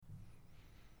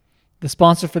The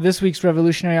sponsor for this week's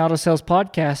Revolutionary Auto Sales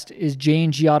podcast is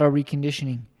J&G Auto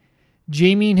Reconditioning.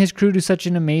 Jamie and his crew do such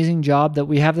an amazing job that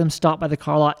we have them stop by the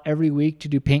car lot every week to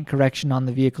do paint correction on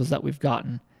the vehicles that we've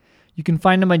gotten. You can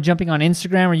find him by jumping on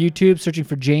Instagram or YouTube, searching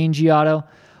for J&G Auto,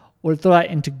 or throw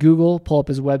that into Google, pull up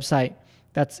his website.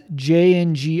 That's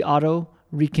J&G Auto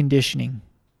Reconditioning.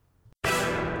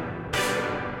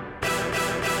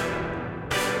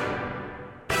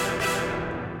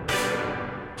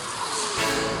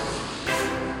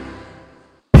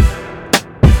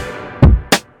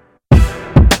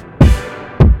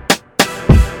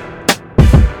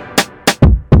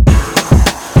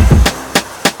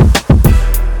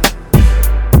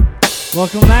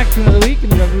 Welcome back to another week in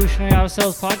the Revolutionary Auto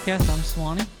Sales Podcast. I'm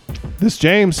Swanee. This is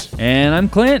James. And I'm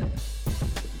Clint.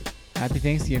 Happy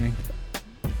Thanksgiving.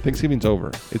 Thanksgiving's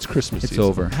over. It's Christmas It's season.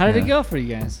 over. How did Yeah. it go for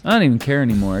you guys? I don't even care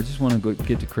anymore. I just want to go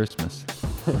get to Christmas.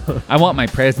 I want my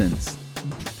presents.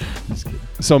 Just kidding.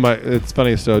 So it's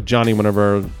funny. So Johnny, one of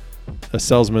a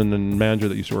salesman and manager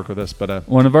that used to work with us, but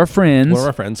One of our friends. one of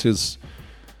our friends who's,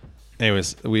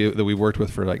 anyways, that we worked with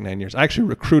for like 9 years. I actually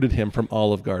recruited him from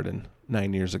Olive Garden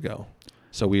 9 years ago.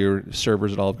 So we were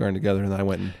servers at Olive Garden together, and then I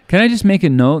went and... Can I just make a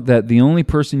note that the only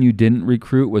person you didn't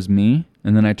recruit was me,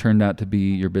 and then I turned out to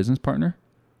be your business partner?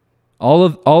 All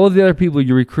of the other people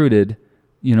you recruited,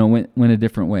 went a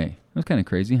different way. It was kind of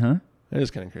crazy, huh? It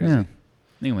is kind of crazy. Yeah.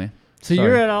 Anyway. So sorry.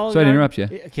 you're at Olive Sorry to Garden? interrupt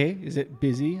you. Okay, is it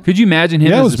busy? Could you imagine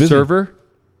him Yeah, it was as a busy. server?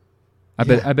 I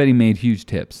Yeah. bet he made huge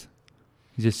tips.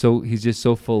 He's just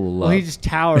so full of love. Well, he just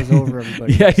towers over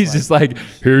everybody. Yeah, he's just like,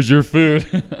 here's your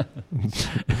food.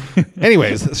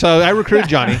 Anyways, so I recruited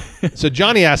Johnny. So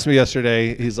Johnny asked me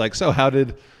yesterday, he's like, so how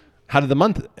did the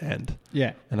month end?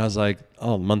 Yeah. And I was like,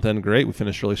 oh, the month end great. We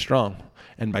finished really strong.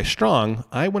 And by strong,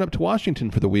 I went up to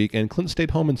Washington for the week, and Clint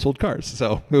stayed home and sold cars.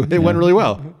 So it went really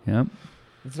well. Yep.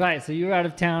 That's right. So you were out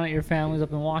of town at your family's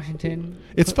up in Washington.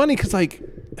 It's funny because, I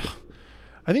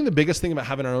think the biggest thing about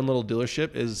having our own little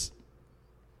dealership is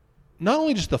not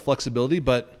only just the flexibility,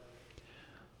 but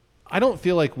I don't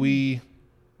feel like we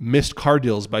missed car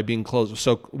deals by being closed.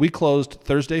 So we closed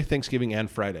Thursday, Thanksgiving, and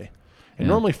Friday. And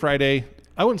normally Friday,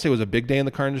 I wouldn't say it was a big day in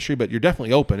the car industry, but you're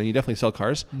definitely open and you definitely sell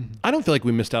cars. Mm-hmm. I don't feel like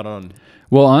we missed out on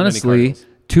Well, many car honestly, deals.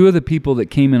 two of the people that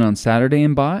came in on Saturday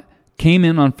and bought came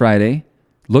in on Friday,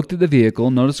 looked at the vehicle,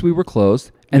 noticed we were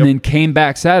closed, and then came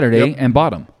back Saturday and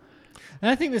bought them. And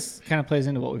I think this kind of plays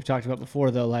into what we've talked about before,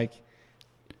 though. Like,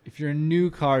 if you're a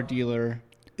new car dealer,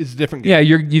 It's a different game. Yeah,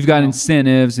 you've got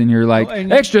incentives, and you're like,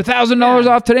 and extra $1,000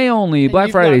 off today only, and Black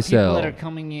you've Friday got people sale. that are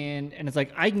coming in, and it's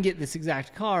like, I can get this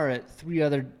exact car at 3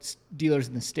 other dealers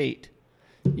in the state,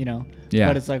 Yeah.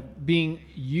 But it's like being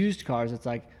used cars. It's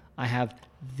like, I have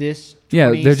this.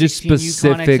 Yeah, they're just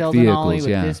 2016 Yukon specific XL Denali vehicles, with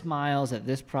yeah. this miles at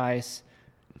this price.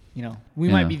 We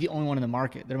might be the only one in the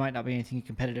market. There might not be anything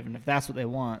competitive, and if that's what they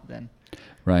want, then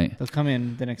Right. they'll come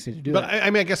in the next day to do But it. I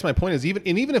mean, I guess my point is,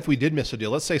 even if we did miss a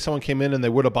deal, let's say someone came in and they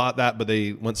would have bought that, but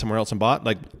they went somewhere else and bought,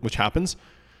 which happens.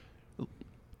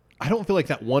 I don't feel like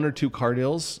that 1 or 2 car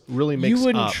deals really makes You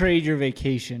wouldn't up. trade your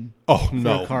vacation Oh for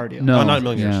no, a car deal. No, not in a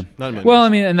million years. yeah. Not in a million Well, years.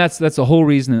 I mean, and that's the whole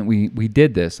reason that we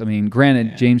did this. I mean,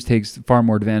 granted, James takes far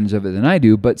more advantage of it than I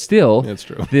do, but still, That's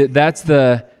true.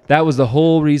 That was the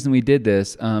whole reason we did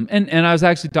this. And I was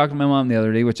actually talking to my mom the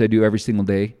other day, which I do every single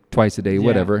day, twice a day,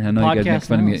 whatever. I know you guys make Podcast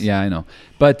fun of me. knows. Yeah, I know.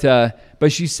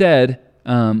 But she said,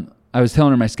 I was telling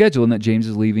her my schedule and that James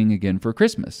is leaving again for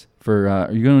Christmas. Are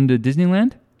you going to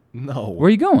Disneyland? No. Where are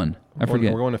you going? I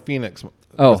forget. We're going to Phoenix with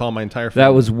all my entire family.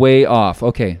 That was way off.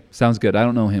 Okay, sounds good. I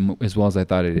don't know him as well as I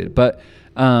thought I did. But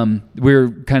we're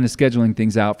kind of scheduling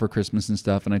things out for Christmas and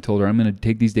stuff. And I told her I'm going to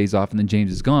take these days off, and then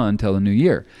James is gone till the new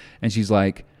year. And she's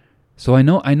like, so I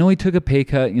know he took a pay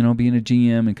cut, being a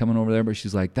GM and coming over there. But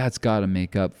she's like, that's got to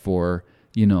make up for,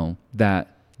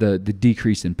 that the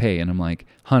decrease in pay. And I'm like,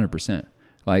 100%.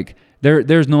 Like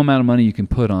there's no amount of money you can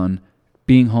put on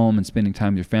being home and spending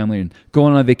time with your family and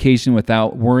going on a vacation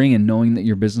without worrying and knowing that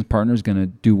your business partner is going to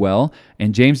do well.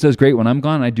 And James does great when I'm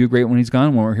gone. I do great when he's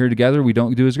gone. When we're here together, we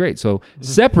don't do as great. So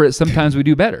separate, sometimes we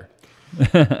do better.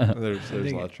 There's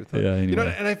a lot of truth. Yeah,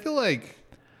 anyway. And I feel like,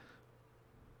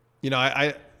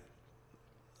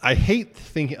 I hate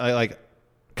thinking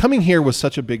coming here was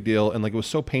such a big deal, and it was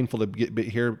so painful to get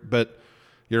here. But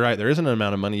you're right, there isn't an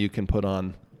amount of money you can put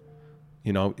on,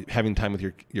 having time with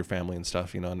your family and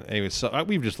stuff. And anyway, so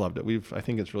we've just loved it. I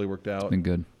think it's really worked out. Been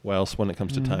good. Well, when it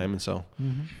comes to time, and so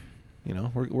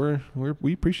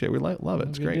we appreciate it. We love it.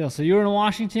 It's Good great. deal. So you were in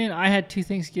Washington. I had 2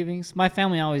 Thanksgivings. My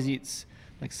family always eats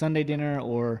like Sunday dinner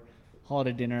or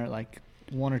holiday dinner at like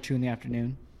 1 or 2 in the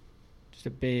afternoon. Just a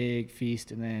big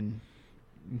feast, and then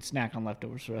and snack on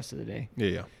leftovers for the rest of the day.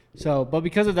 Yeah. So, but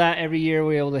because of that, every year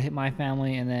we're able to hit my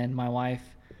family, and then my wife,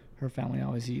 her family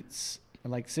always eats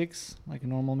at like 6, like a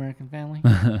normal American family.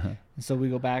 And so we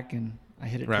go back and I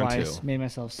hit it Round twice, 2. made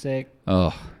myself sick.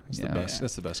 Oh, That's yeah. the best.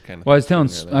 That's the best kind of. Well,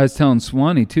 I was telling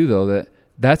Swanee too, though,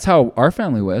 that's how our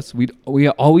family was. We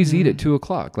always eat at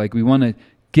 2:00. Like, we want to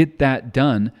get that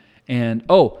done. And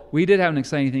we did have an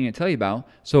exciting thing to tell you about.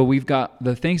 So we've got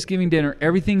the Thanksgiving dinner.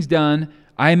 Everything's done.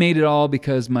 I made it all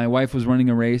because my wife was running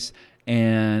a race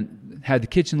and had the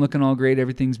kitchen looking all great.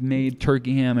 Everything's made,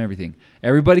 turkey ham, everything.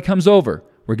 Everybody comes over.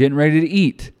 We're getting ready to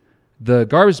eat. The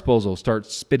garbage disposal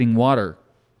starts spitting water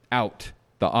out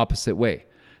the opposite way.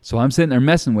 So I'm sitting there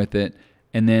messing with it,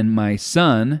 and then my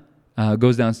son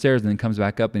goes downstairs and then comes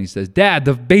back up and he says, "Dad,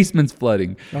 the basement's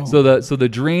flooding." Oh. So the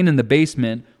drain in the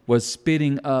basement was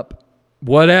spitting up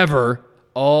whatever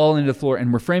all into the floor,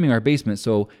 and we're framing our basement.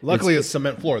 So Luckily, it's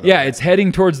cement floor, though. yeah, it's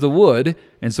heading towards the wood,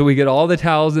 and so we get all the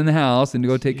towels in the house and to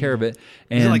go take care of it.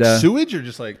 And Is it like sewage or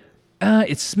just like?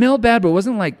 it smelled bad, but it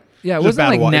wasn't like it Just wasn't bad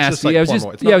like water. It's nasty. just like It was plumb just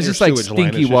water. It's it not was your just like sewage line, it's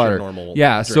stinky just your water. normal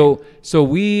Yeah, drain. so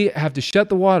we have to shut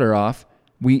the water off.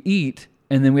 We eat,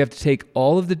 and then we have to take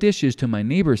all of the dishes to my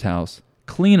neighbor's house,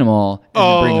 clean them all, and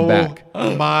then bring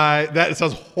them back. That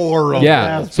sounds horrible.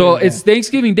 Yeah. That's So pretty it's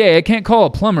Thanksgiving Day. I can't call a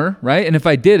plumber, right? And if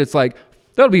I did, it's like,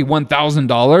 that'll be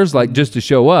 $1,000, like, just to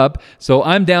show up. So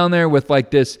I'm down there with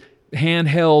like this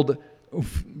handheld,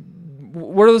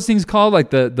 what are those things called? Like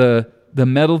the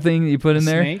metal thing that you put in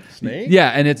there? Snake? Yeah.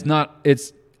 And it's not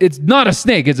a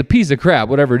snake. It's a piece of crap,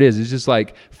 whatever it is. It's just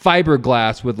like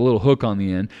fiberglass with a little hook on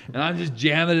the end. And I'm just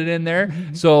jamming it in there.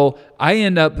 So I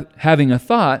end up having a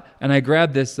thought, and I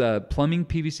grab this plumbing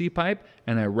PVC pipe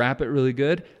and I wrap it really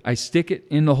good. I stick it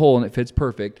in the hole and it fits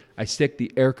perfect. I stick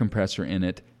the air compressor in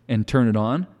it and turn it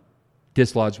on,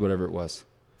 dislodged whatever it was.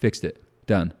 Fixed it.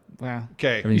 Done. Wow.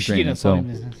 Okay. You Everything's should get in draining. the So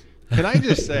plumbing business. Can I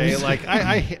just say, like,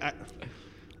 I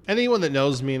anyone that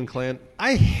knows me and Clint,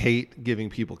 I hate giving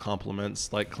people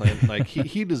compliments like Clint. Like,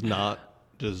 he does not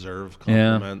deserve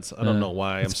compliments. I don't know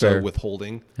why I'm that's fair. so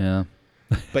withholding. yeah.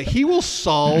 But he will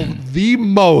solve the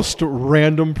most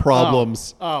random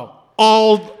problems all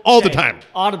the time.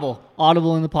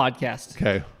 Audible in the podcast.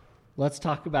 Okay. Let's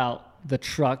talk about the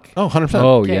truck. Oh, 100%.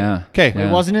 Oh, Okay. yeah. Okay. Yeah.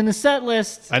 It wasn't in the set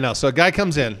list. I know. So a guy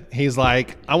comes in. He's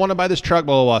like, I want to buy this truck,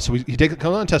 blah, blah, blah. So he comes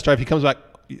on a test drive. He comes back.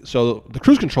 So the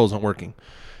cruise control isn't working.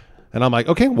 And I'm like,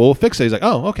 okay, well, we'll fix it. He's like,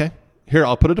 oh, okay. Here,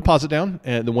 I'll put a deposit down.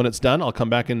 And then when it's done, I'll come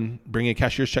back and bring a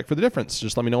cashier's check for the difference.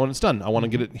 Just let me know when it's done. I want to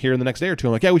get it here in the next day or two.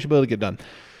 I'm like, yeah, we should be able to get it done.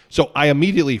 So I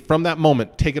immediately, from that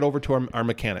moment, take it over to our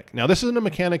mechanic. Now, this isn't a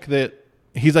mechanic that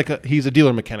he's a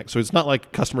dealer mechanic. So it's not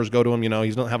like customers go to him, he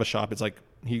doesn't have a shop. It's like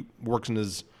he works in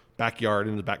his backyard,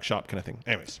 in his back shop kind of thing.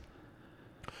 Anyways,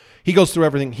 he goes through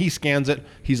everything. He scans it.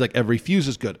 He's like, every fuse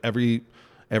is good. Every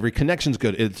connection's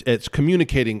good. It's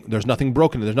communicating. There's nothing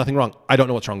broken. There's nothing wrong. I don't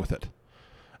know what's wrong with it.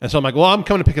 And so I'm like, well, I'm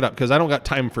coming to pick it up because I don't got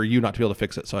time for you not to be able to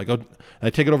fix it. So I go and I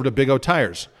take it over to Big O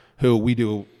Tires, who we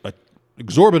do an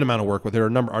exorbitant amount of work with. They're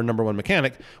our number one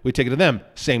mechanic. We take it to them.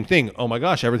 Same thing. Oh my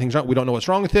gosh, everything's wrong. We don't know what's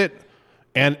wrong with it.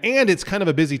 And it's kind of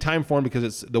a busy time for them because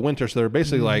it's the winter. So they're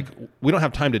basically like, we don't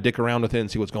have time to dick around with it and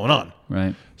see what's going on.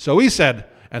 Right. So he said,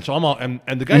 and so I'm all, and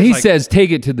the guy And he says, take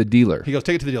it to the dealer. he goes,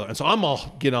 take it to the dealer. And so I'm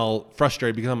getting all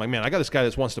frustrated because I'm like, man, I got this guy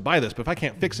that wants to buy this, but if I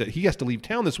can't fix it, he has to leave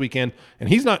town this weekend and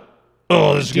he's not,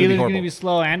 this is going to be Dealer's horrible. going to be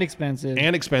slow and expensive.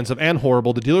 And expensive and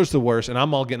horrible. The dealer's the worst. And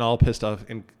I'm all getting all pissed off.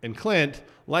 And Clint,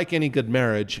 like any good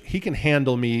marriage, he can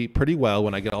handle me pretty well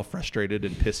when I get all frustrated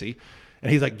and pissy.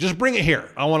 And he's like, just bring it here.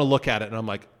 I want to look at it. And I'm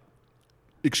like,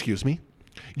 excuse me?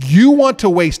 You want to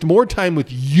waste more time with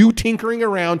you tinkering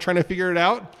around trying to figure it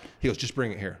out? He goes, just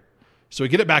bring it here. So we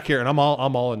get it back here, and I'm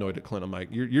all annoyed at Clint. I'm like,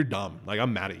 you're dumb. Like,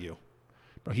 I'm mad at you.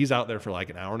 Bro, he's out there for like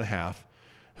an hour and a half.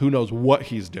 Who knows what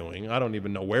he's doing? I don't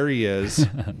even know where he is.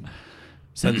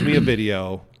 Sends me a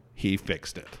video. He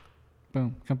fixed it.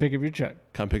 Boom. Come pick up your truck.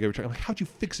 Come pick up your truck. I'm like, how'd you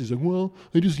fix it? He's like, well,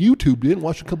 I just YouTubed it and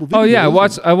watched a couple videos. Oh yeah,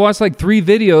 I watched like 3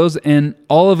 videos, and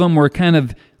all of them were kind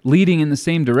of leading in the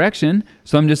same direction.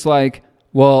 So I'm just like,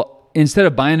 well, instead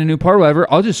of buying a new part or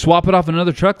whatever, I'll just swap it off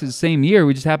another truck that's the same year.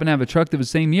 We just happen to have a truck that was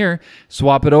the same year.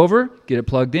 Swap it over, get it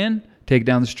plugged in, take it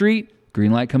down the street.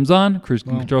 Green light comes on, cruise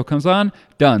control comes on,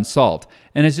 done, solved.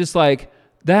 And it's just like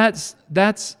that's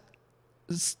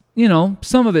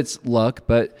some of it's luck,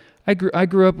 but I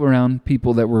grew up around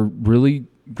people that were really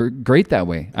great that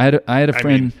way. I had a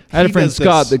friend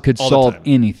Scott that could solve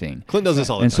anything. Clint does this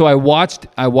all the time. And so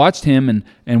I watched him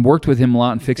and worked with him a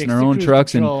lot in fixing our own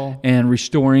trucks and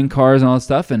restoring cars and all that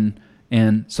stuff.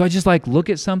 And so I just like look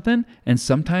at something, and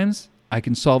sometimes I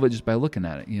can solve it just by looking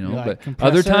at it, you know. You're like, But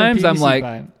other compressor, times I'm PVC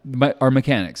like, pipe. our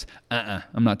mechanics,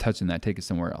 I'm not touching that. Take it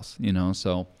somewhere else, you know.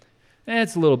 So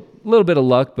it's a little bit of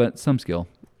luck, but some skill.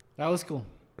 That was cool.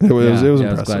 It was I was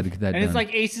impressive. glad to get that And done. it's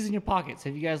like aces in your pockets.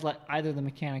 Have you guys let either of the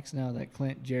mechanics know that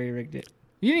Clint jerry rigged it?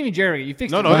 You didn't even jerry rig it. You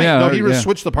fixed No, it. no, right? yeah, he yeah.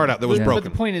 switched the part out that was But broken. the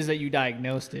point is that you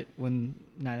diagnosed it when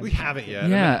neither. We haven't yet.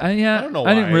 yeah, I don't know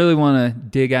I didn't why. really want to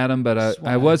dig at him, but Just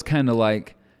I wanna- was kind of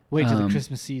like, Wait till the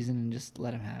Christmas season and just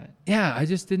let him have it. yeah, I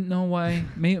just didn't know why.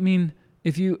 I mean,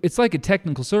 it's like a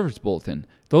technical service bulletin.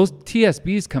 Those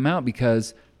TSBs come out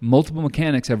because multiple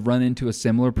mechanics have run into a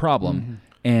similar problem,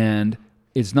 and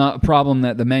it's not a problem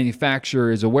that the manufacturer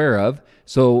is aware of.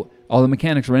 So all the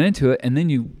mechanics run into it, and then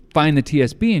you find the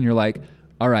TSB, and you're like,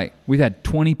 all right, we've had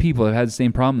 20 people that have had the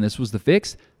same problem. This was the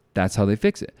fix. That's how they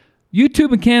fix it. YouTube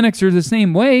mechanics are the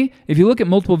same way. If you look at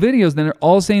multiple videos, then they're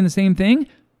all saying the same thing.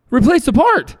 Replace the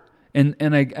part. And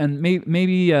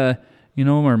maybe you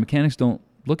know, our mechanics don't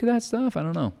look at that stuff. I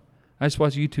don't know. I just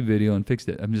watched a YouTube video and fixed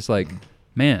it. I'm just like,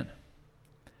 man,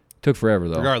 took forever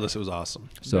though. Regardless, it was awesome.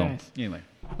 So Nice. anyway.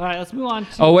 All right, let's move on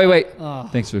to. Oh wait. Oh.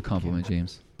 Thanks for the compliment,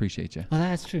 James. Appreciate you. Well,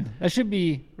 that's true. That should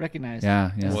be recognized.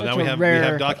 Yeah. It's Well, such now a we have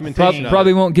rare documentation. thing. of it.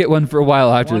 Probably won't get one for a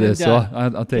while after One and this, so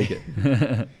done. I'll take it.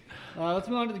 Let's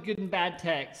move on to the good and bad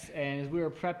texts. And as we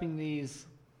were prepping these,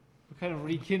 we're kind of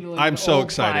rekindling. I'm the so old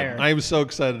excited. fire. I am so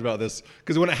excited about this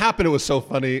because when it happened, it was so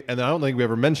funny, and I don't think we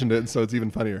ever mentioned it, so it's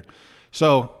even funnier.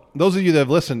 So those of you that have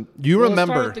listened, you Well, let's start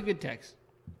remember. with the good text.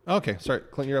 Okay, sorry,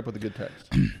 Clint, you're up with the good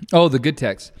text. Oh, the good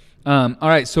text. All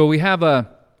right, so I have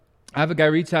a guy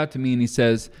reach out to me and he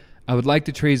says, I would like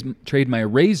to trade my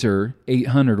Razor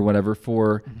 800 or whatever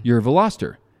for your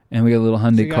Veloster. And we got a little So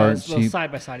Hyundai you got car. a little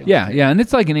side by side. Yeah, and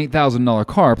it's like an $8,000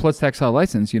 car plus textile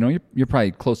license. You know, you're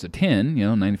probably close to 10. You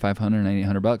know, $9,500,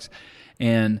 $9,800.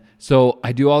 And so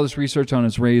I do all this research on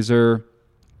his Razor,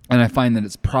 and I find that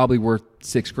it's probably worth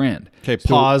 $6,000. Okay, So-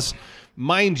 pause.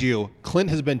 Mind you, Clint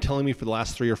has been telling me for the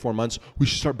last 3 or 4 months, we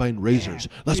should start buying razors.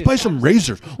 Let's Dude, buy some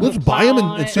razors. Let's buy them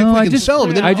and see if No, we I can just- sell them.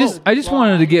 And then, I just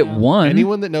wanted to get one.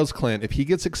 anyone that knows Clint, if he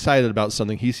gets excited about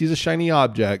something, he sees a shiny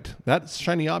object, that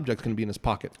shiny object's going to be in his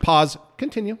pocket. Pause.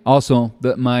 Continue. Also,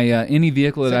 my any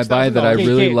vehicle that I buy that I $6,000.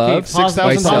 really Okay, love, pause I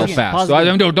again, sell pause fast. again, So I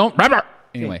pause don't.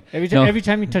 Anyway, Every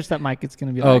time you touch that mic, it's going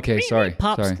to be like. okay, sorry.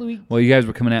 Pops, Sorry. Louis. Well, you guys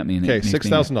were coming at me. And Okay, it makes me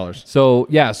 $6,000. So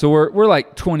yeah, so we're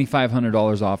like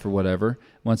 $2,500 off or whatever.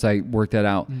 Once I work that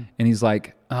out, and he's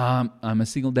like, I'm a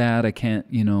single dad. I can't,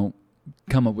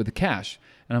 come up with the cash.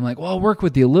 And I'm like, well, I'll work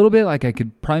with you a little bit. Like I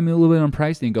could probably move a little bit on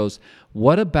price. And he goes,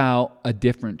 what about a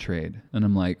different trade? And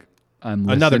I'm like, I'm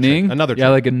Another trade, listening. another Yeah,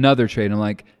 trade. like another trade. I'm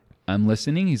like, I'm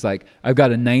listening. He's like, I've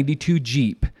got a 92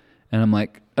 Jeep. And I'm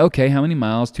like, okay, how many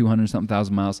miles? 200 something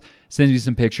thousand miles. Sends me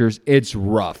some pictures. It's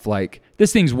rough. Like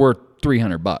this thing's worth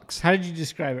 $300. How did you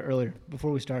describe it earlier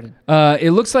before we started?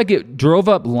 It looks like it drove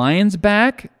up Lions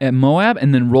Back at Moab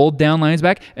and then rolled down Lions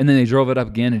Back and then they drove it up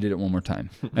again and did it one more time.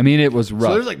 I mean, it was rough.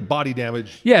 So there's like body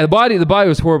damage. Yeah, the body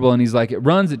was horrible, and he's like, it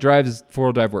runs, it drives,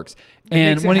 4-wheel drive works.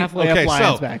 And makes it when he, halfway up Okay,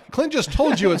 Lions so back. Clint just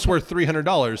told you it's worth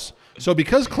 $300. So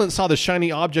because Clint saw the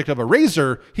shiny object of a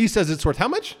razor, he says it's worth how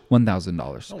much?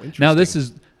 $1,000. Now this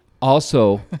is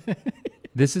also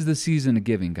this is the season of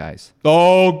giving, guys.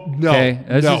 Oh no, Okay,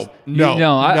 This is-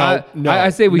 I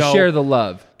say we share the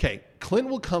love. Okay, Clint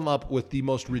will come up with the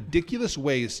most ridiculous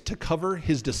ways to cover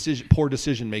his poor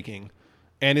decision making,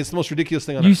 and it's the most ridiculous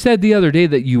thing on You earth. said the other day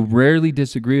that you rarely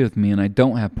disagree with me, and I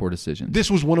don't have poor decisions. This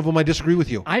was one of them. I disagree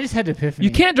with you. I just had an epiphany.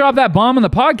 You can't drop that bomb on the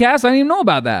podcast. I didn't even know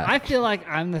about that. I feel like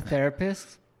I'm the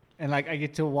therapist, and like I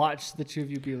get to watch the two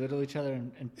of you belittle each other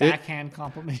and backhand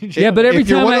compliment each other. Yeah, but every if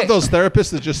you're time one I- of those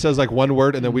therapists that just says like one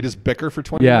word and then we just bicker for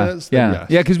 20 minutes, then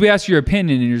yes. Because we ask your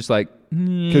opinion, and you're just like,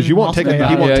 Because you won't I'll take stay it. out.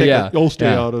 He won't Yeah, take yeah. it. You'll stay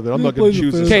Yeah. out of it. I'm not going to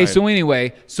choose this Okay, side. so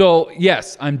anyway,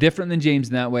 yes, I'm different than James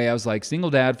in that way. I was like single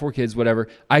dad, 4 kids, whatever.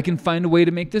 I can find a way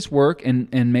to make this work and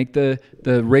make the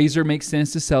Razor make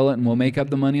sense to sell it, and we'll make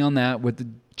up the money on that with the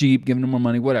Jeep, giving him more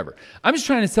money, whatever. I'm just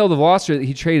trying to sell the Veloster that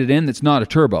he traded in that's not a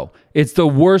turbo. It's the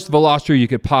worst Veloster you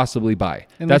could possibly buy.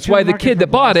 And That's return why the market kid for that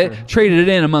bought it Veloster. traded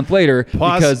it in a month later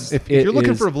Pause. because if it you're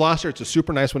looking is- for a Veloster, it's a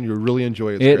super nice one. You really enjoy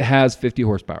it. It's it great. has 50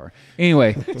 horsepower.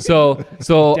 Anyway, so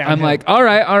I'm Downhill. like, all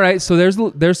right. So there's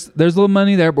a little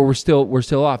money there, but we're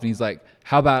still off. And he's like,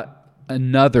 how about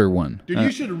another one? Dude,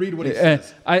 you should read what he Uh,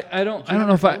 says. I don't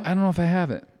know if I have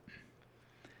it.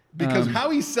 Because how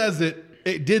he says it,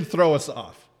 it did throw us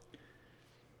off.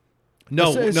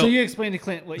 No, So, no. so you explain to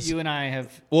Clint what you and I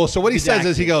have. Well, so what he says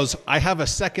is he redacted. goes, I have a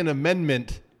Second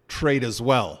Amendment trade as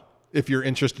well, if you're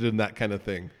interested in that kind of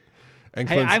thing. And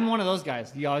Hey, Clint's, I'm one of those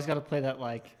guys. You always got to play that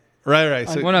like. right.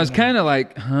 So, When I was kind of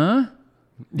like, huh?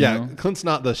 Yeah, know? Clint's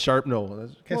not the sharp. No,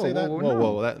 can I say that? whoa, Whoa, no.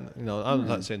 whoa. That I'm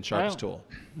not saying sharp's tool.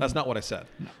 That's not what I said.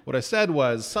 What I said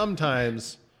was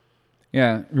sometimes.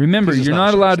 Yeah. Remember, He's just you're not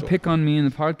not a allowed to sharp pick on me in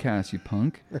the podcast, you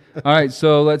punk. All right,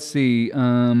 so let's see.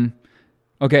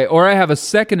 Okay, or I have a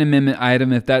Second Amendment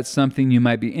item if that's something you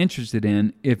might be interested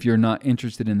in. If you're not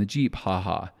interested in the Jeep,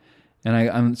 haha. And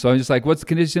I'm just like, what's the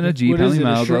condition of Jeep? What How is many it?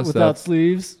 A miles? shirt All that without stuff.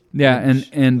 sleeves? Yeah,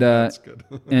 and That's good.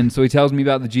 and so he tells me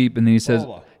about the Jeep, and then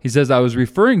he says I was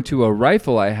referring to a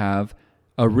rifle I have,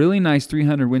 a really nice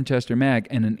 300 Winchester mag,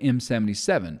 and an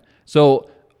M77. So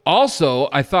also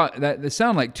I thought that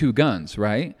sounded like two guns,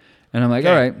 right? And I'm like,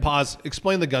 all right, Pause.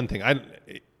 Explain the gun thing.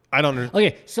 I don't.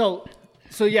 Okay, so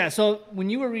when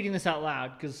you were reading this out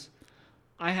loud, because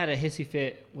I had a hissy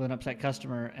fit with an upset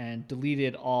customer and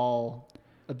deleted all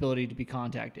ability to be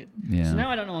contacted. Yeah. So now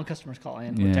I don't know when customers call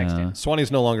in or text in.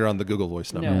 Swanee's no longer on the Google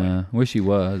Voice number. No. yeah, wish he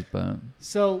was, but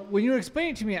So when you were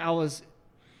explaining it to me, I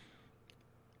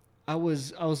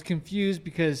was confused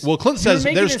because Well, Clint you were says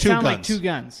making there's it two sound like guns. two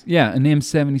guns. yeah, an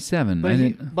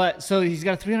M77. But so he's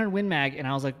got a 300 Win Mag, and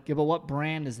I was like, yeah, but what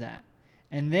brand is that?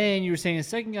 And then you were saying the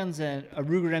second gun's a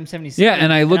Ruger M77. Yeah,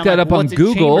 and I looked I'm that like, up on what's it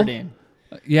Google. chambered in?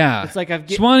 Yeah, It's like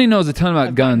Swanee knows a ton about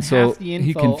I've guns, gotten so half the he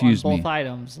info confused on me. both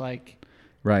items. Like,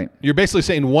 Right. You're basically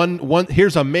saying one.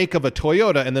 Here's a make of a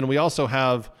Toyota, and then we also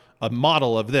have a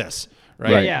model of this,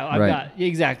 right? Right. yeah, I've got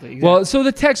exactly. Well, so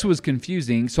the text was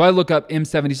confusing. So I look up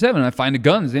M77 and I find a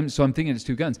gun. So I'm thinking it's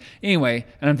two guns. Anyway,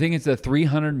 and I'm thinking it's a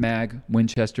 300 mag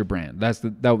Winchester brand.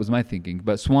 That was my thinking.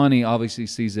 But Swanee obviously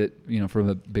sees it, from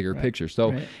a bigger picture.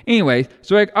 So anyway,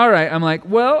 so like, all right, I'm like,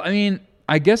 well, I mean,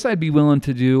 I guess I'd be willing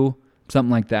to do something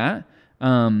like that.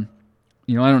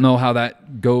 I don't know how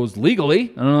that goes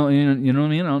legally. I don't know, you know what I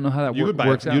mean? I don't know how that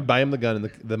works out. You'd buy him the gun,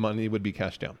 and the money would be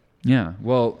cashed down. Yeah.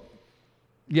 Well,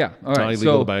 yeah. All It's right. not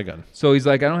illegal to buy a gun. So he's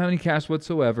like, I don't have any cash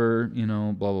whatsoever,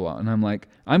 blah, blah, blah. And I'm like,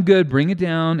 I'm good. Bring it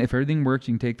down. If everything works,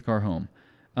 you can take the car home.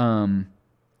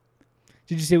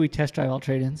 Did you say we test drive all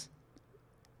trade-ins,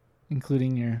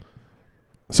 including your?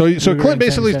 So Ruger Clint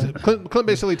M77. Clint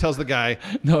basically tells the guy,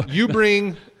 No. you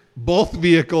bring both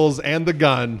vehicles and the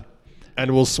gun,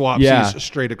 and we'll swap these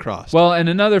straight across. Well, and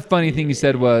another funny thing he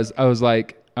said was, I was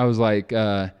like,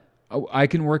 I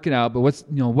can work it out, but what's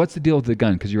the deal with the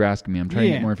gun? Because you're asking me. I'm trying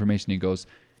to get more information. He goes,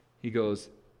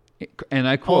 and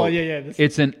I quote, Oh, yeah.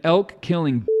 It's an elk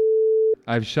killing.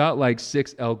 I've shot like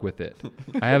 6 elk with it.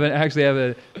 I have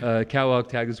a cow elk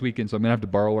tag this weekend, so I'm gonna have to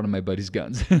borrow one of my buddy's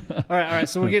guns. All right.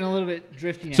 So we're getting a little bit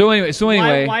drifty now. So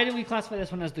anyway, why did we classify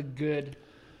this one as the good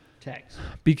text?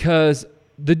 because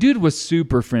the dude was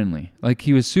super friendly. Like,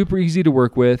 he was super easy to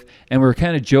work with, and we were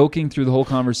kind of joking through the whole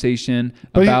conversation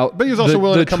about. But he was also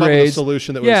willing to come up with a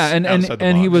solution that was and outside the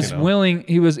and he box, was willing.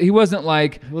 He wasn't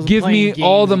like, wasn't give me playing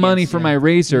all the games money against for you. my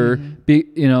racer.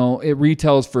 It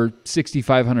retails for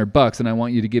 $6,500, and I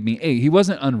want you to give me $8,000. He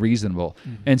wasn't unreasonable,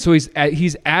 and so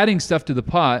he's adding stuff to the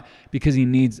pot because he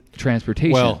needs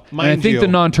transportation. Well, and I mind think you- the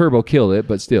non-turbo killed it,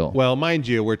 but still. Well, mind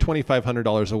you, we're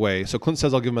 $2,500 away. So Clint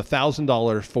says I'll give him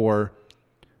 $1,000 for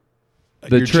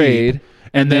the your trade, Jeep,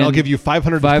 and then I'll give you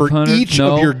 $500 for each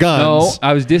of your guns. No,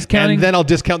 I was discounting. And then I'll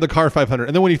discount the car $500.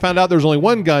 And then when he found out there was only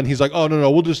one gun, he's like, "Oh no,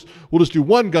 we'll just do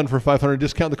one gun for $500,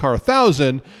 discount the car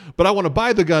 $1,000. But I want to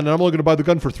buy the gun, and I'm only going to buy the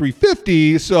gun for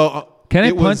 $350." So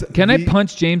Can I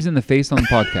punch James in the face on the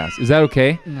podcast? Is that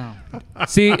okay? No.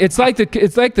 See, it's like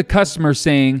the customer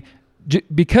saying,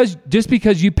 because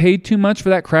you paid too much for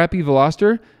that crappy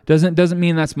Veloster doesn't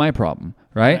mean that's my problem,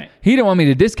 right? He didn't want me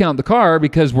to discount the car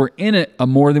because we're in it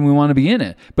more than we want to be in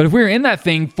it. But if we were in that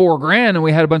thing $4,000 and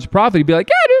we had a bunch of profit, he'd be like,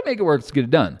 "Yeah, dude, make it work. Let's get it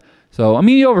done." So I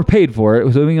mean, you overpaid for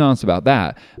it. So being honest about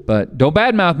that. But don't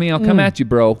badmouth me. I'll come at you,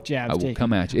 bro. Jabs I will taken.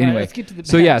 come at you All right, anyway. let's get to the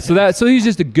so bad yeah, text. so he's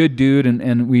just a good dude,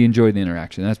 and we enjoyed the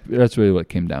interaction. That's really what it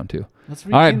came down to. Let's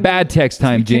All right, rekindle- bad text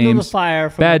time, let's rekindle James. the fire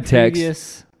from Bad the text.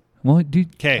 previous- Well,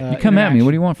 dude, 'Kay. you come at me.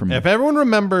 What do you want from me? If everyone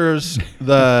remembers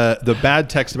the bad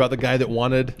text about the guy that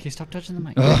wanted, Okay, stop touching the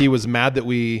mic. he was mad that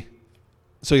we.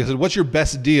 So he said, "What's your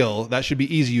best deal? That should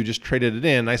be easy. You just traded it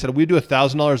in." And I said, "We do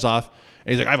 $1,000 off."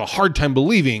 And he's like, "I have a hard time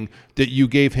believing that you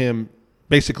gave him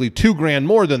basically $2,000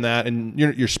 more than that, and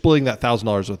you're splitting that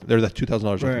 $1,000 with, or that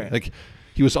 $2,000 with me." Right. Like,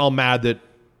 he was all mad that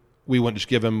we wouldn't just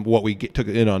give him what we took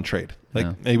in on trade. Like,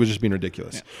 Yeah. and he was just being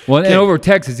ridiculous. Well, Okay. and over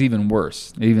text, it's even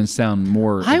worse. They even sound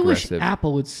more I wish aggressive.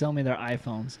 Apple would sell me their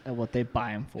iPhones at what they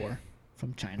buy them for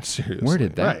from China. Seriously. Where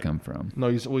did that Right. come from? No,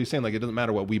 he's saying like it doesn't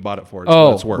matter what we bought it for. It's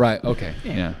what it's worth. right. Okay.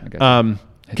 Yeah. I got you.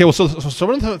 Okay, well, so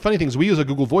one of the funny things, we use a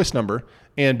Google Voice number,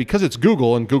 and because it's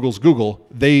Google and Google's Google,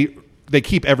 they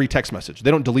keep every text message.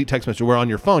 They don't delete text message. Where on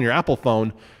your phone, your Apple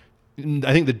phone,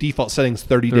 I think the default setting's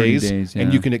 30 days,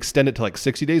 and you can extend it to like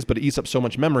 60 days, but it eats up so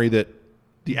much memory that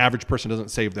the average person doesn't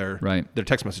save their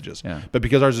text messages. Yeah. But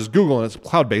because ours is Google and it's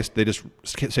cloud-based, they just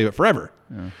can't save it forever.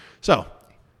 Yeah. So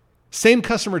same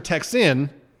customer texts in.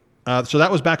 So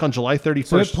that was back on July 31st.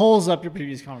 So it pulls up your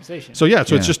previous conversation. So it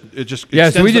just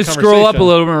so we just scroll up a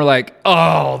little bit and we're like,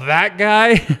 oh, that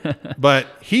guy. But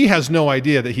he has no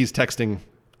idea that he's texting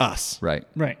us. Right.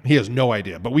 He has no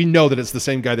idea, but we know that it's the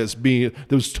same guy that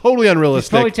was totally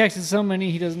unrealistic. He's probably texted so many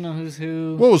he doesn't know who's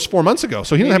who. Well, it was 4 months ago,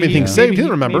 so he doesn't have anything saved. He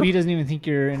doesn't remember. Maybe he doesn't even think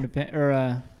you're independent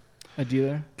or a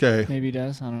dealer. Okay. Maybe he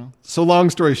does. I don't know. So long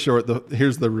story short,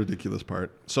 here's the ridiculous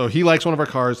part. So he likes one of our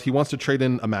cars. He wants to trade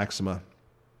in a Maxima.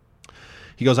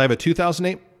 He goes, I have a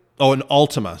 2008. Oh, an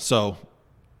Altima. So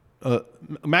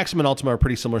Maxima and Altima are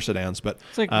pretty similar sedans, but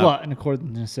it's like what, an Accord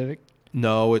and a Civic?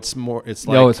 No, it's more. It's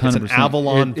like it's an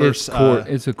Avalon versus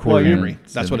it's a Camry.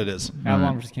 That's what it is.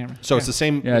 Avalon versus Camry. So it's the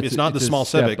same. Yeah, it's not the small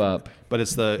Civic, but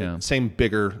it's the same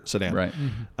bigger sedan. Right.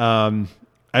 Mm-hmm.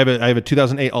 I have a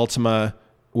 2008 Altima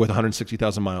with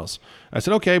 160,000 miles. I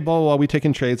said, okay, blah, blah, blah, we take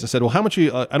in trades. I said, well, how much I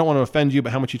don't want to offend you,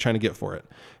 but how much are you trying to get for it?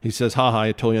 He says,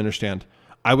 I totally understand.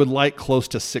 I would like close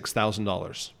to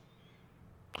 $6,000,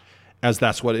 as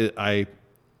that's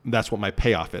what my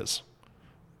payoff is.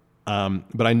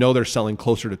 But I know they're selling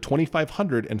closer to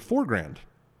 $2,500 and $4,000.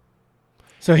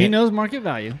 So he knows market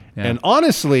value. Yeah. And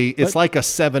honestly, it's like a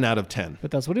 7 out of 10.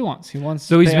 But that's what he wants.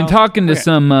 So he's been talking to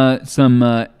some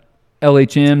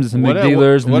LHMs, some big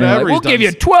dealers, and they're like, we'll give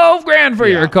you $12,000 for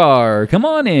your car. Come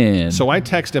on in. So I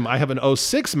text him. I have an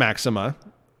 06 Maxima,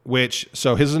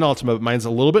 so his is an Altima, but mine's a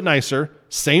little bit nicer,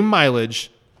 same mileage.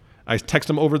 I text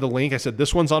him over the link. I said,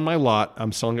 this one's on my lot.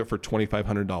 I'm selling it for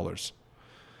 $2,500.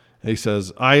 He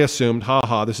says, I assumed,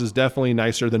 this is definitely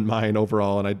nicer than mine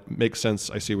overall, and it makes sense.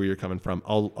 I see where you're coming from.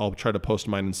 I'll try to post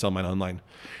mine and sell mine online.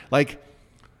 Like,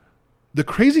 the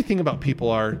crazy thing about people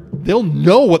are they'll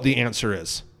know what the answer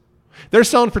is. They're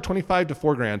selling for $25,000 to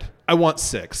 $4,000. I want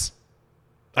 $6,000.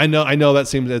 I know that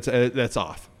seems that's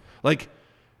off. Like,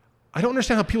 I don't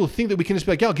understand how people think that we can just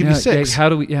be like, I'll give you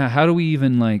 $6,000. How do we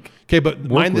even like? Okay, but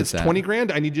mine that's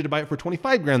 $20,000. I need you to buy it for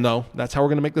 $25,000 though. That's how we're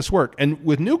going to make this work. And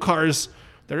with new cars,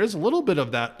 there is a little bit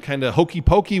of that kind of hokey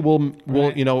pokey. We'll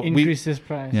increase this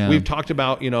price. Yeah. We've talked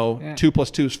about 2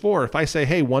 plus 2 is 4. If I say,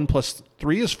 hey, 1 plus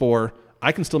 3 is 4,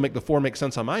 I can still make the 4 make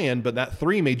sense on my end, but that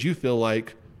 3 made you feel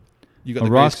like you got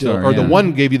the greatest deal, or the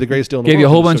 1 gave you the greatest deal in the world. Gave you a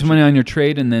whole bunch of money on your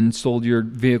trade and then sold your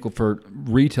vehicle for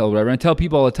retail or whatever. And I tell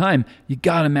people all the time, you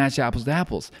got to match apples to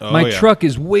apples. My truck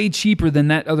is way cheaper than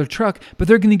that other truck, but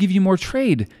they're going to give you more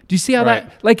trade. Do you see how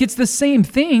that, like, it's the same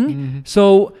thing. Mm-hmm.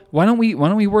 So why don't we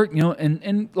work,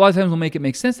 and a lot of times we'll make it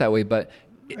make sense that way, but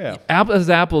apples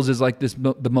to apples is like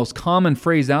the most common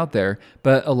phrase out there,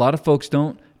 but a lot of folks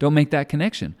don't make that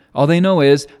connection. All they know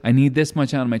is I need this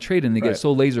much out of my trade, and they get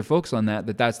so laser focused on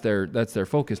that's their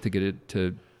focus to get it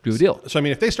to do a deal. So I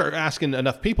mean, if they start asking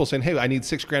enough people saying, "Hey, I need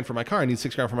 $6,000 for my car. I need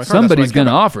 $6,000 for my car," somebody's going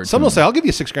to offer. Someone will say, "I'll give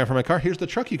you $6,000 for my car. Here's the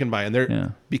truck you can buy."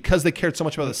 And because they cared so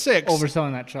much about the $6,000,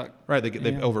 overselling that truck. Right?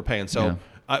 They overpay, and so.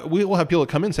 We will have people that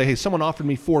come in and say, "Hey, someone offered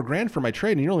me $4,000 for my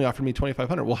trade, and you only offered me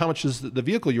 $2,500. Well, how much is the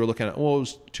vehicle you were looking at? Well, it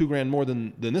was $2,000 more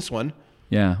than this one.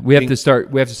 Yeah, we have to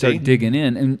start digging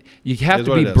in, and you have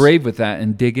to be brave with that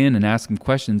and dig in and ask them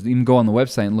questions. Even go on the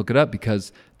website and look it up,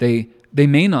 because they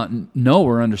may not know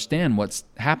or understand what's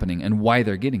happening and why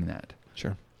they're getting that.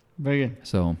 Sure, very good.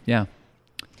 So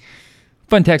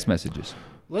fun text messages.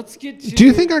 Let's get to. Do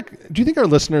you think our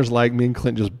listeners like me and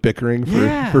Clint just bickering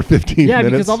for 15 minutes? Yeah,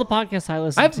 because all the podcasts I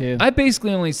listen to. I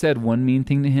basically only said one mean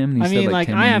thing to him. And he said like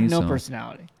 10 I have no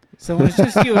personality. So when it's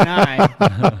just you and I,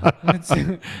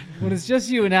 when it's just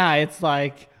you and I, it's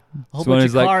like a whole bunch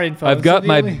of car info. I've got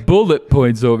my bullet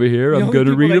points over here. I'm going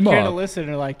to read them off. The only people that care to listen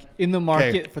are like in the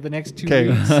market for the next 2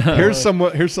 weeks. Here's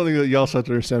something that you also have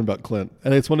to understand about Clint,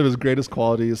 and it's one of his greatest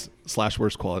qualities /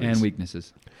 worst qualities and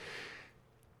weaknesses.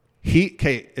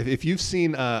 If you've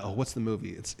seen what's the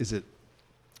movie? I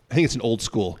think it's an Old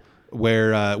School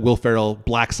where Will Ferrell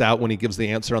blacks out when he gives the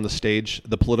answer on the stage,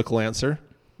 the political answer.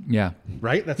 Yeah.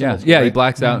 Right? That's Old School, right? He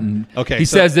blacks out and he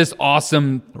says this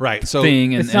awesome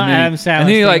thing. It's not Adam Sandler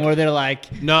thing like, where they're like,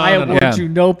 I award you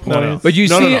no points. No. But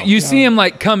you see him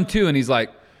like come to, and he's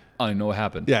like, I don't know what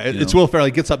happened. Yeah, it's Will Ferrell.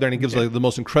 He gets up there and he gives like the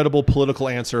most incredible political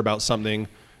answer about something.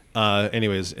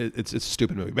 Anyways, it's a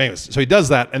stupid movie. But anyways, so he does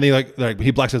that, and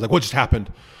he blacks out. He's like, what just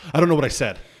happened? I don't know what I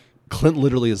said. Clint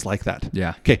literally is like that.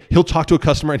 Yeah. Okay, he'll talk to a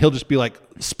customer, and he'll just be like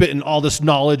spitting all this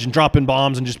knowledge and dropping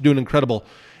bombs and just doing incredible.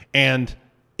 And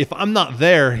if I'm not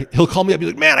there, he'll call me up. He's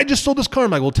like, man, I just sold this car.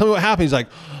 I'm like, well, tell me what happened. He's like,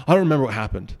 I don't remember what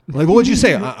happened. I'm like, well, what'd you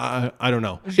say? I don't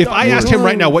know. If I asked him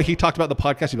right now what he talked about in the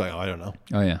podcast, he'd be like, oh, I don't know.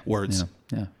 Oh yeah. Words.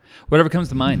 Yeah. Whatever comes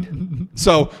to mind.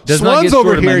 So Does not Swan's get over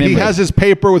stored in my here. He memory. has his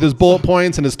paper with his bullet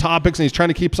points and his topics, and he's trying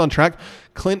to keep us on track.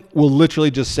 Clint will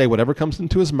literally just say whatever comes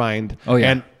into his mind. Oh,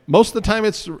 yeah. And most of the time,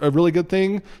 it's a really good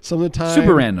thing. Some of the time,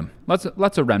 Super random. Lots of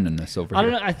randomness over I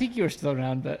here. don't know. I think you were still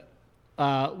around, but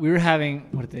we were having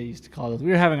what did they used to call this? We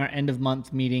were having our end of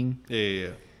month meeting. Yeah.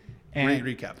 And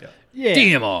Recap. Yeah. yeah,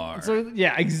 DMR. So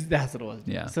yeah, that's what it was.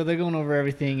 Yeah. So they're going over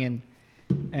everything,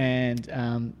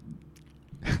 and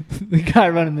the guy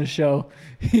running the show,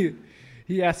 he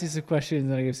asked me some questions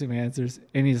and I gave some answers,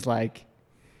 and he's like,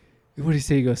 "What did he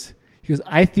say?" He goes,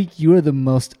 "I think you are the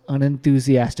most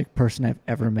unenthusiastic person I've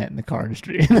ever met in the car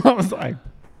industry." And I was like,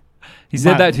 He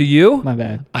said that to you? "My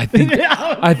bad." I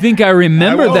think I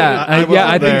remember that.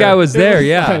 I think I was there.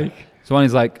 Yeah. Like,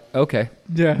 Swanee's like, okay.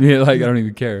 yeah. Yeah, like I don't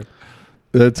even care.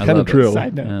 That's I kind love of it. true.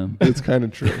 Side note. It's kind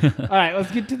of true. All right,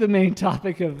 let's get to the main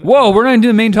topic of. Whoa, we're not gonna do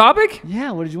the main topic?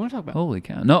 Yeah, what did you want to talk about? Holy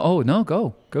cow! No,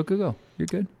 go. You're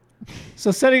good.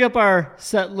 So setting up our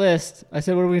set list, I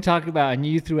said, "What are we talking about?" And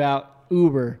you threw out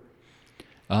Uber.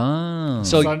 Oh,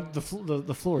 So-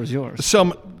 the floor is yours.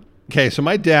 So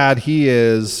my dad, he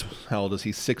is, how old is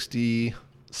he?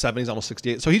 67, he's almost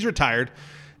 68. So he's retired,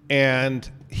 and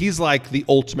he's like the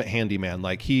ultimate handyman.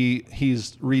 Like he's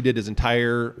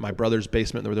redid my brother's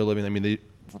basement where they're living. I mean, they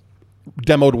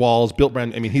demoed walls, built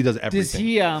brand. I mean, he does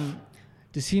everything.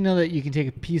 Does he know that you can take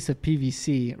a piece of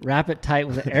PVC, wrap it tight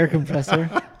with an air compressor?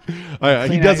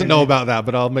 He doesn't know about that,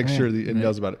 but I'll make sure that he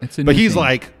knows about it. But he's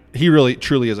like, he really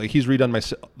truly is like, he's redone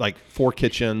my 4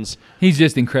 kitchens. he's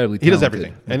just incredibly talented. He does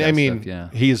everything. with And that I mean, stuff, yeah.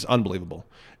 he's unbelievable.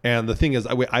 And the thing is,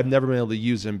 I've never been able to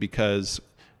use him because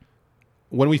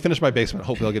when we finish my basement,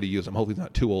 hopefully I'll get to use him. Hopefully he's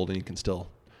not too old and he can still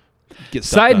get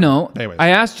stuff Side done. note, Anyways. I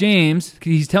asked James, 'cause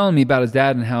he's telling me about his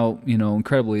dad and how,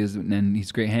 incredible he is, and he's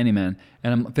a great handyman.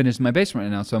 And I'm finishing my basement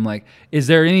right now. So I'm like, is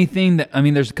there anything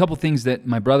there's a couple things that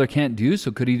my brother can't do.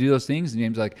 So could he do those things? And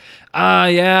James is like,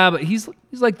 yeah, but he's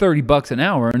like $30 an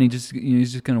hour. And he's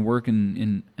just going to work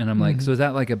and I'm like, so is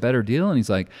that like a better deal? And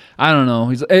he's like, I don't know.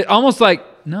 He's almost like,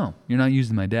 no, you're not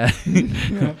using my dad.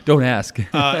 Don't ask.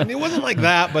 And it wasn't like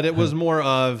that, but it was more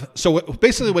of, so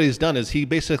basically what he's done is he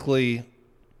basically,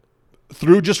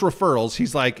 through just referrals,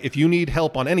 he's like, if you need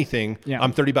help on anything,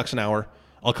 I'm $30 an hour.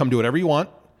 I'll come do whatever you want.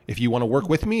 If you want to work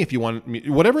with me, if you want me,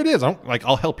 whatever it is,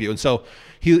 I'll help you. And so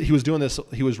he was doing this.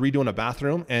 He was redoing a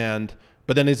bathroom,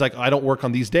 but then he's like, I don't work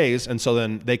on these days. And so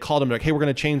then they called him like, hey, we're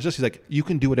going to change this. He's like, you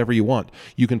can do whatever you want.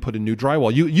 You can put a new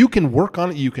drywall. You can work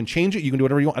on it. You can change it. You can do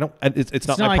whatever you want. It's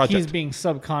not my like project. he's being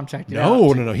subcontracted.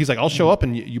 No. He's like, I'll show up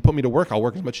and you put me to work. I'll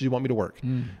work as much as you want me to work.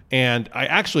 And I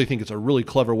actually think it's a really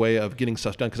clever way of getting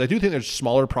stuff done. Cause I do think there's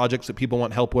smaller projects that people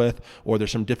want help with, or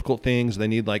there's some difficult things they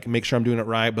need, like make sure I'm doing it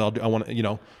right. But I want to,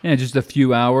 Yeah, just a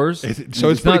few hours. so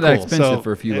it's not pretty that cool. expensive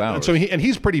for a few hours. So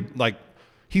he's pretty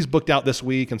he's booked out this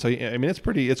week. And so,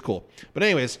 it's cool. But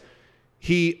anyways,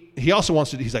 he also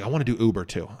wants to, he's like, I want to do Uber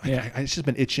too. It's just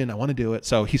been itching. I want to do it.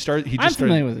 So I'm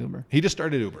familiar with Uber. He just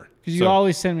started Uber. Because you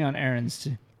always send me on errands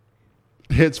too.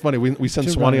 It's funny. We send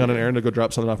To Swanee run. on an errand to go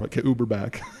drop something off, like Uber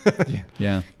back.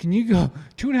 Yeah. Can you go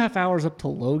 2.5 hours up to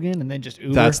Logan and then just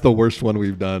Uber? That's the worst one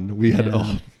we've done. We had,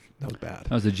 Yeah. that was bad.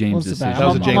 That was a James What's the decision. bad? That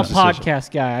was a I'm James a decision.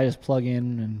 podcast guy. I just plug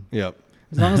in, and Yep.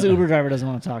 as long as the Uber driver doesn't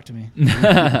want to talk to me.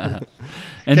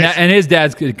 And his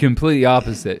dad's completely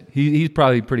opposite. He's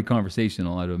probably pretty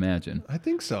conversational, I'd imagine. I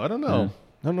think so. I don't know.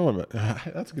 I don't know.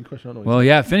 That's a good question. I don't know. Well,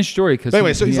 yeah, finish story. Cause But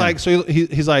anyway, so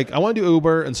he's like, I want to do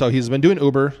Uber, and so he's been doing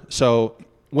Uber. So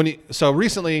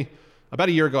recently, about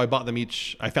a year ago, I bought them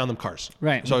each. I found them cars.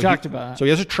 Right. So we talked about that. So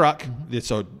he has a truck. It's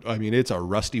a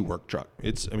rusty work truck.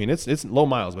 It's low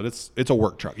miles, but it's a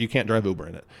work truck. You can't drive Uber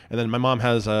in it. And then my mom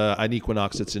has an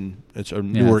Equinox. It's a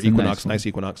newer it's a Equinox, nice nice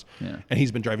Equinox. Yeah. And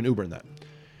he's been driving Uber in that.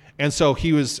 And so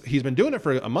he's been doing it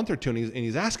for a month or two, and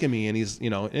he's asking me, and he's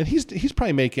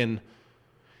probably making.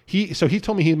 He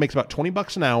told me he makes about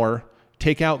 $20 an hour.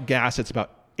 Take out gas, it's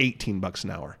about $18 an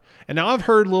hour. And now I've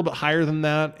heard a little bit higher than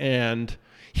that, and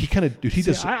he kind of, dude, he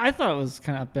I thought it was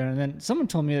kind of up there, and then someone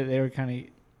told me that they were kind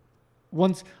of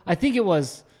once. I think it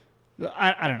was.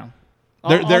 I don't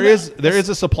know. there is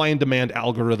a supply and demand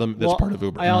algorithm that's part of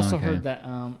Uber. I also heard that.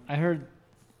 I heard,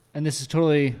 and this is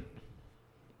totally.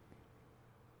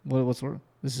 What's the word?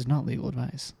 This is not legal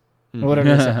advice. Or whatever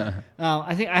it is.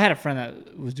 I think I had a friend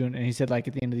that was doing it, and he said like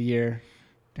at the end of the year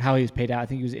how he was paid out. I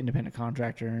think he was an independent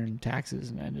contractor and taxes,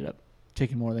 and ended up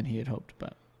taking more than he had hoped,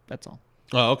 but that's all.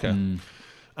 Oh, okay.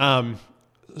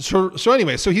 So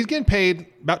anyway, so he's getting paid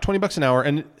about $20 an hour,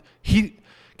 and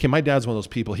Okay, my dad's one of those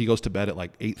people. He goes to bed at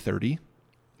like 8:30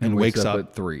 and wakes up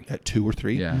at 3. at 2 or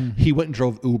 3. Yeah. He went and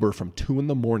drove Uber from 2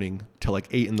 a.m. till like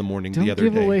 8 a.m. Don't the other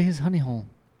give day. away his honey hole.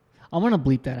 I'm gonna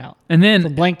bleep that out. And From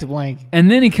then blank to blank.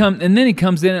 he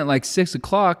comes in at like 6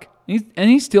 o'clock, and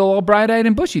he's still all bright-eyed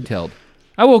and bushy-tailed.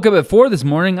 I woke up at 4 this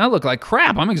morning. I look like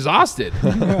crap. I'm exhausted.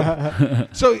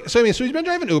 So he's been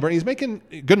driving Uber and he's making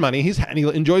good money. And he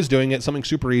enjoys doing it. Something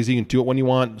super easy. You can do it when you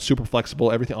want. Super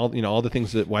flexible. Everything. All the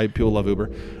things that why people love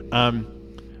Uber.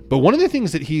 But one of the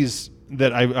things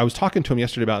that I was talking to him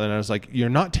yesterday about, and I was like, you're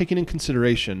not taking in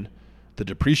consideration the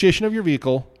depreciation of your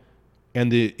vehicle and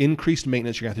the increased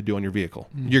maintenance you're going to have to do on your vehicle.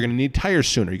 You're going to need tires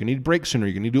sooner. You're going to need brakes sooner.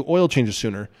 You're going to do oil changes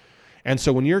sooner. And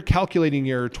so when you're calculating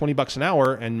your $20 an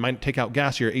hour and might take out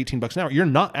gas, you're $18 an hour. You're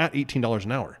not at $18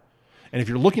 an hour. And if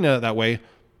you're looking at it that way,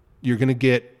 you're going to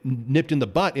get nipped in the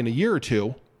butt in a year or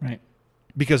two. Right.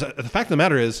 Because the fact of the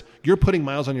matter is, you're putting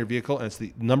miles on your vehicle, and it's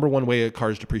the number one way a car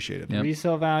is depreciated. Yep.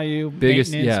 Resale value,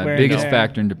 biggest maintenance, wear and tear.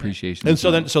 factor in depreciation. And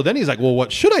so then he's like, well,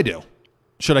 what should I do?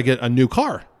 Should I get a new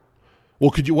car? Well,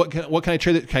 what can I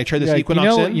trade? Can I trade this You're like,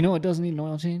 Equinox in? You know what doesn't need an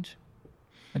oil change?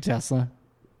 A Tesla.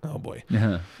 Oh boy.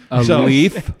 Yeah. A So-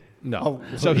 Leaf. No.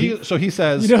 So he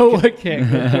says, You know what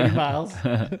can't go 30 miles?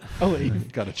 A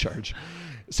Leaf. got to charge.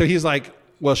 So he's like,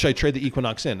 well, should I trade the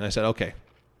Equinox in? And I said, okay.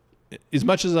 As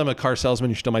much as I'm a car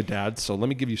salesman, you're still my dad. So let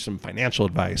me give you some financial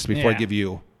advice before I Yeah. give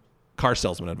you car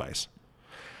salesman advice.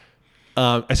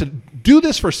 I said, do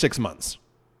this for 6 months.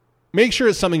 Make sure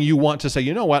it's something you want to say,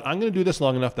 you know what? I'm going to do this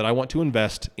long enough that I want to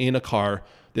invest in a car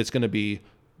that's going to be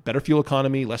better fuel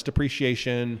economy, less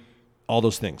depreciation, all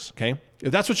those things. Okay.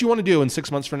 If that's what you want to do in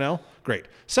 6 months from now, great.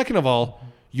 Second of all,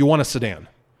 you want a sedan.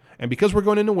 And because we're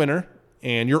going into winter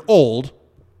and you're old,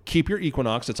 keep your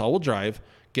Equinox. It's all-wheel drive.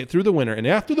 Get through the winter. And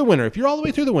after the winter, if you're all the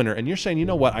way through the winter and you're saying, you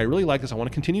know what, I really like this, I want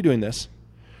to continue doing this,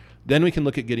 then we can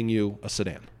look at getting you a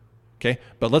sedan. Okay.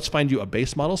 But let's find you a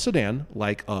base model sedan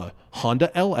like a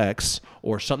Honda LX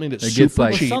or something that's It gets super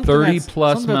like cheap. Something 30 that's-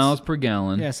 plus something that's- miles per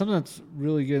gallon. Yeah, something that's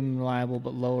really good and reliable,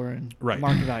 but lower in Right.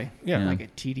 market value. Yeah. Like a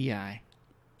TDI.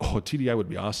 Oh, a TDI would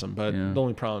be awesome, but Yeah. the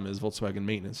only problem is Volkswagen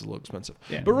maintenance is a little expensive.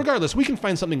 Yeah. But regardless, we can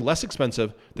find something less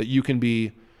expensive that you can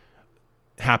be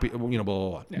happy, blah, blah,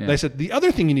 blah. Yeah. And I said, the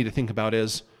other thing you need to think about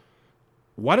is,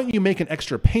 why don't you make an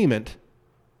extra payment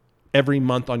every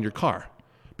month on your car?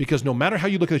 Because no matter how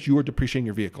you look at it, you are depreciating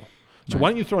your vehicle. So why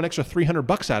don't you throw an extra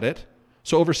 $300 at it?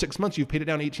 So over 6 months, you've paid it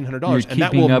down $1,800, You're and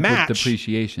that keeping will up match with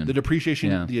depreciation. the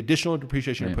depreciation, Yeah. the additional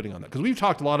depreciation you're Right. putting on that. Because we've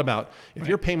talked a lot about if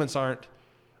your payments aren't,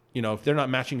 if they're not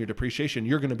matching your depreciation,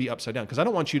 you're going to be upside down. Because I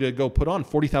don't want you to go put on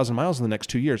 40,000 miles in the next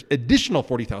 2 years, additional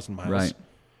 40,000 miles. Right.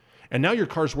 And now your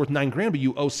car's worth $9,000, but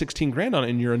you owe $16,000 on it,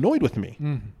 and you're annoyed with me.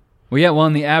 Well, yeah. Well,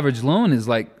 and the average loan is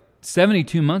like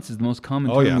 72 months is the most common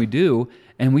Oh, term yeah. we do,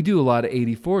 and we do a lot of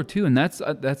 84 too, and that's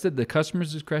at the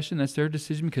customer's discretion. That's their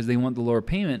decision because they want the lower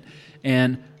payment.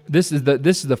 And this is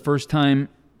the first time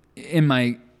in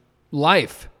my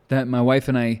life that my wife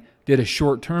and I did a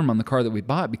short term on the car that we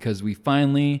bought because we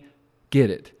finally get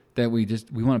it that we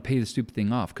want to pay the stupid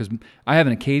thing off. Because I have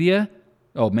an Acadia.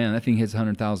 Oh man, that thing hits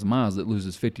 100,000 miles. It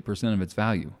loses 50% of its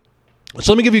value.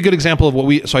 So let me give you a good example of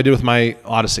what I did with my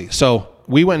Odyssey. So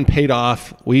we went and paid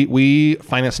off, we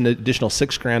financed an additional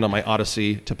 $6,000 on my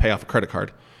Odyssey to pay off a credit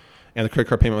card. And the credit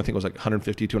card payment, I think, was like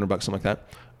 $150, $200, something like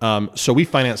that. So we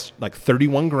financed like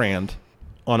 $31,000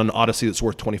 on an Odyssey that's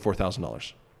worth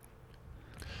 $24,000.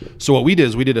 So what we did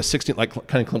is we did a 60, like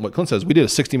kind of what Clint says, we did a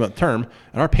 60-month term,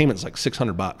 and our payment's like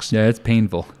 $600. Yeah, it's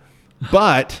painful.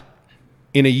 But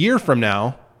in a year from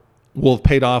now, we'll have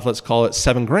paid off, let's call it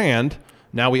 $7,000.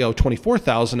 Now we owe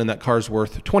 $24,000, and that car's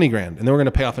worth $20,000. And then we're going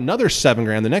to pay off another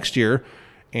 $7,000 the next year,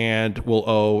 and we'll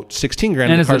owe $16,000.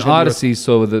 And it's an Odyssey,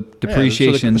 so the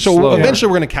depreciation. So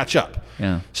eventually we're going to catch up.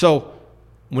 Yeah. So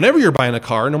whenever you're buying a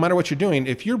car, no matter what you're doing,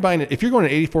 if you're going an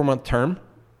 84-month term,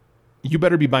 you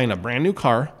better be buying a brand new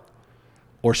car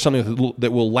or something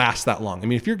that will last that long. I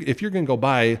mean, if you're going to go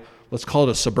buy, let's call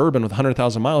it a Suburban with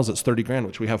 100,000 miles, that's $30,000,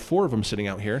 which we have 4 of them sitting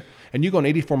out here, and you go an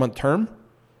 84-month term,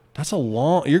 that's a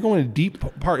long. You're going a deep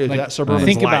part of that Suburban's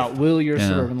Think life. about, will your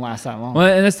Suburban last that long? Well,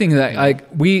 and that's the thing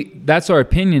that that's our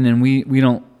opinion, and we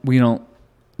don't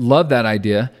love that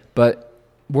idea, but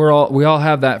we all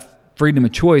have that freedom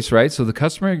of choice, right? So the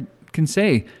customer can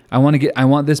say, I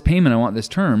want this payment, I want this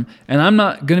term, and I'm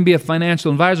not going to be a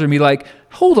financial advisor and be like,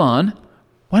 hold on,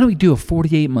 why don't we do a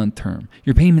 48-month term?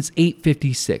 Your payment's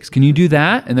 $856. Can you do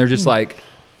that? And they're just like,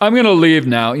 I'm going to leave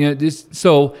now.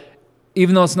 So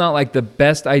even though it's not like the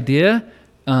best idea,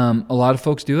 a lot of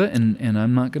folks do it, and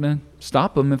I'm not going to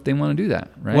stop them if they want to do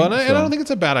that, right? Well, and I don't think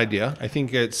it's a bad idea. I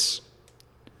think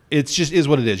It's just is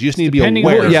what it is. You just need to be Depending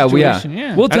on aware. what Yeah, situation,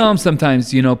 yeah. We'll tell them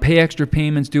sometimes, pay extra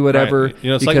payments, do whatever, Right.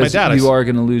 It's like my because dad. you are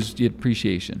going to lose the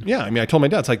appreciation. Yeah, I mean, I told my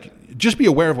dad, it's like, just be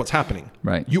aware of what's happening.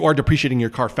 Right. You are depreciating your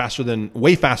car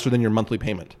way faster than your monthly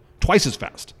payment, twice as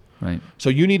fast. Right. So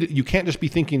you can't just be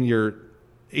thinking your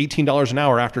 $18 an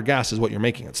hour after gas is what you're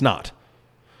making. It's not.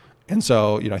 And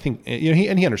so, I think,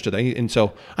 he understood that. And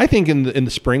so I think in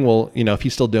the spring, we'll, if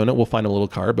he's still doing it, we'll find a little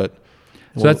car, but.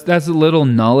 So that's a little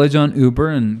knowledge on Uber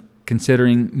and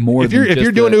considering more. If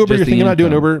you're doing Uber, you're thinking about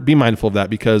doing Uber, be mindful of that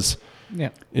because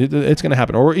it's going to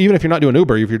happen. Or even if you're not doing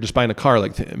Uber, if you're just buying a car,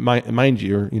 like mind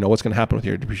you, what's going to happen with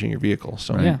your depreciating your vehicle.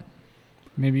 So Right. Yeah.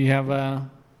 Maybe you have a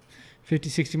 50,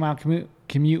 60 mile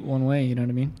commute one way. You know what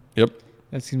I mean? Yep.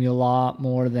 That's going to be a lot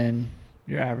more than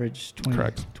your average 20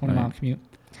 Right. mile commute.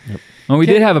 Well, we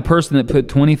Okay. did have a person that put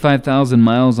 25,000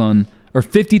 miles on, or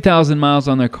 50,000 miles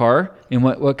on their car. In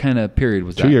what kind of period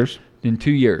was that? 2 years. In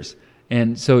 2 years.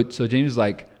 And so James is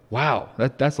like, wow,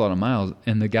 that's a lot of miles.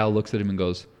 And the gal looks at him and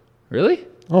goes, really?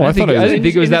 Oh, I thought it was- I didn't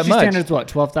think it was that Industry much. Standards what?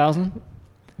 12,000.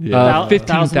 Yeah.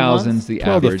 15,000 is the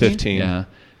 12 to average. 15. Yeah.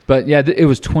 But yeah, it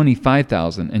was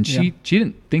 25,000, and she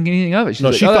didn't think anything of it. She's No,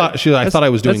 like, she "Oh, thought- I thought I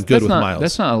was doing good that's with not- miles."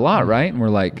 That's not a lot, right? And we're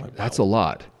like, that's a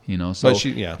lot, So But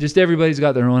yeah. just everybody's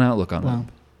got their own outlook on Wow. it.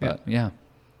 But yeah.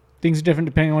 Things are different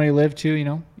depending on where you live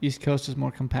too. East Coast is more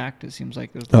compact. It seems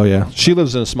like there's. Oh, yeah. She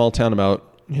lives in a small town about,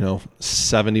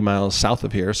 70 miles south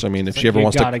of here. So, I mean, if she ever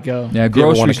wants gotta to go. Yeah, If you ever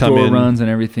grocery wanna come store in, runs and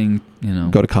everything,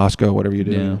 go to Costco, whatever you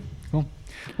do. Yeah. Cool.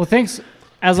 Well, thanks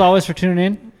as always for tuning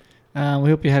in. We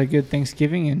hope you had a good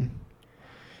Thanksgiving. And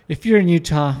if you're in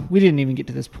Utah, we didn't even get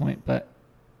to this point, but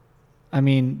I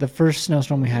mean, the first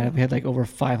snowstorm we had like over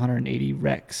 580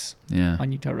 wrecks Yeah.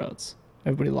 on Utah roads.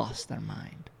 Everybody lost their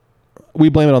mind. We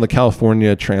blame it on the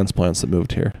California transplants that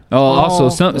moved here. Oh, also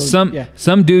those- yeah.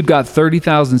 some dude got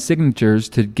 30,000 signatures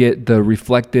to get the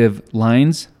reflective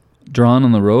lines drawn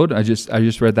on the road. I just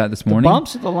read that this The morning.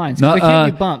 bumps or the lines? 'Cause No, they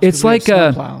can't be bumps. it's 'cause we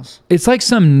have like snowplows. it's like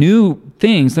some new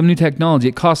thing, some new technology.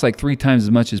 It costs like 3 times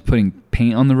as much as putting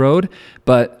paint on the road,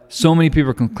 but so many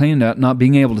people complain about not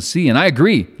being able to see, and I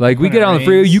agree. Like we When get it on the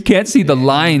freeway, rains. you can't see the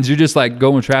lines. You're just like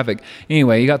going traffic.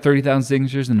 Anyway, you got 30,000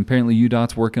 signatures, and apparently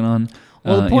UDOT's working on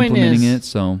Well, the point implementing is- it.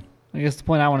 So I guess the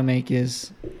point I want to make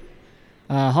is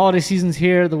holiday season's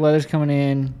here. The weather's coming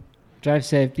in. Drive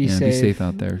safe. Be yeah, safe. be safe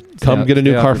out there. Come get a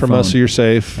new car from us so you're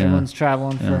safe. Yeah. Everyone's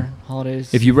traveling Yeah. for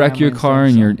holidays. If you wreck your family car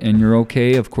stuff, and you're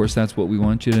okay, of course that's what we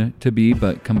want you to be.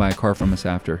 But come buy a car from us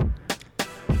after.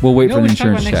 We'll wait You know for what the we should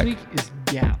talk insurance about check. next week is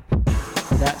Gap.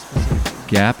 For that specific.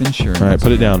 Gap Insurance. All right,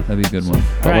 put it down. That'd be a good one.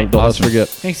 All right. Don't let's forget.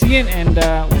 Thanks again, and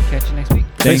we'll catch you next week.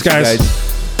 Thanks, you guys.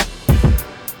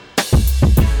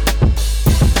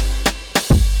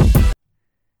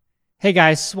 Hey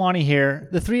guys, Swanee here.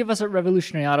 The three of us at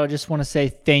Revolutionary Auto just want to say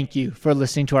thank you for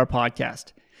listening to our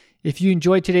podcast. If you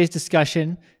enjoyed today's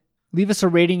discussion, leave us a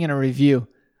rating and a review.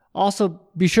 Also,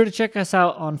 be sure to check us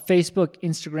out on Facebook,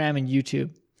 Instagram, and YouTube.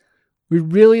 We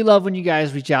really love when you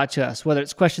guys reach out to us, whether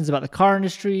it's questions about the car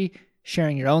industry,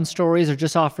 sharing your own stories, or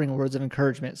just offering words of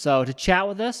encouragement. So to chat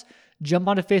with us, jump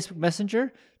onto Facebook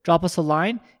Messenger, drop us a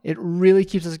line. It really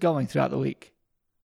keeps us going throughout the week.